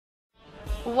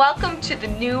Welcome to the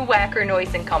new Wacker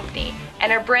Neuson company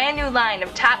and our brand new line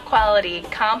of top quality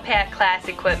compact class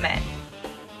equipment.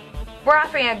 We're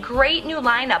offering a great new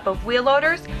lineup of wheel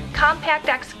loaders, compact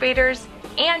excavators,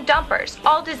 and dumpers,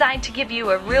 all designed to give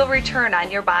you a real return on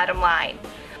your bottom line.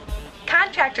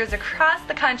 Contractors across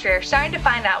the country are starting to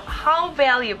find out how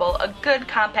valuable a good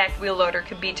compact wheel loader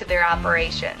could be to their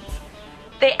operations.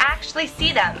 They actually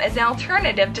see them as an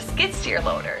alternative to skid steer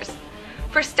loaders.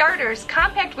 For starters,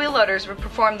 compact wheel loaders would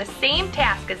perform the same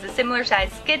task as a similar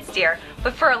sized skid steer,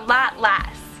 but for a lot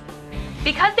less.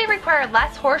 Because they require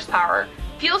less horsepower,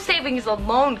 fuel savings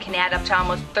alone can add up to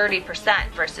almost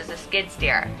 30% versus a skid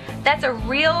steer. That's a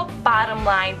real bottom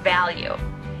line value.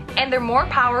 And they're more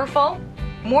powerful,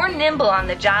 more nimble on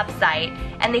the job site,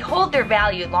 and they hold their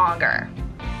value longer.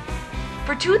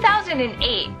 For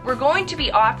 2008, we're going to be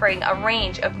offering a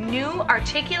range of new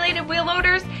articulated wheel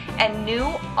loaders and new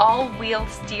all-wheel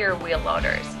steer wheel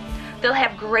loaders. They'll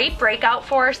have great breakout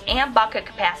force and bucket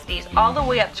capacities all the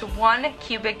way up to 1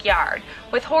 cubic yard,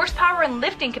 with horsepower and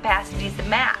lifting capacities to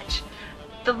match.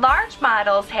 The large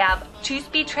models have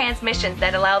 2-speed transmissions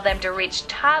that allow them to reach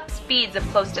top speeds of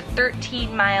close to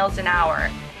 13 miles an hour,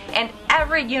 and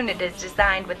every unit is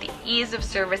designed with the ease of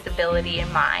serviceability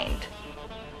in mind.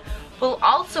 We'll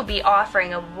also be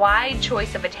offering a wide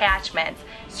choice of attachments,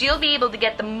 so you'll be able to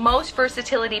get the most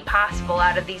versatility possible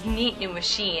out of these neat new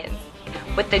machines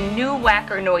with the new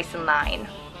Wacker Neuson line.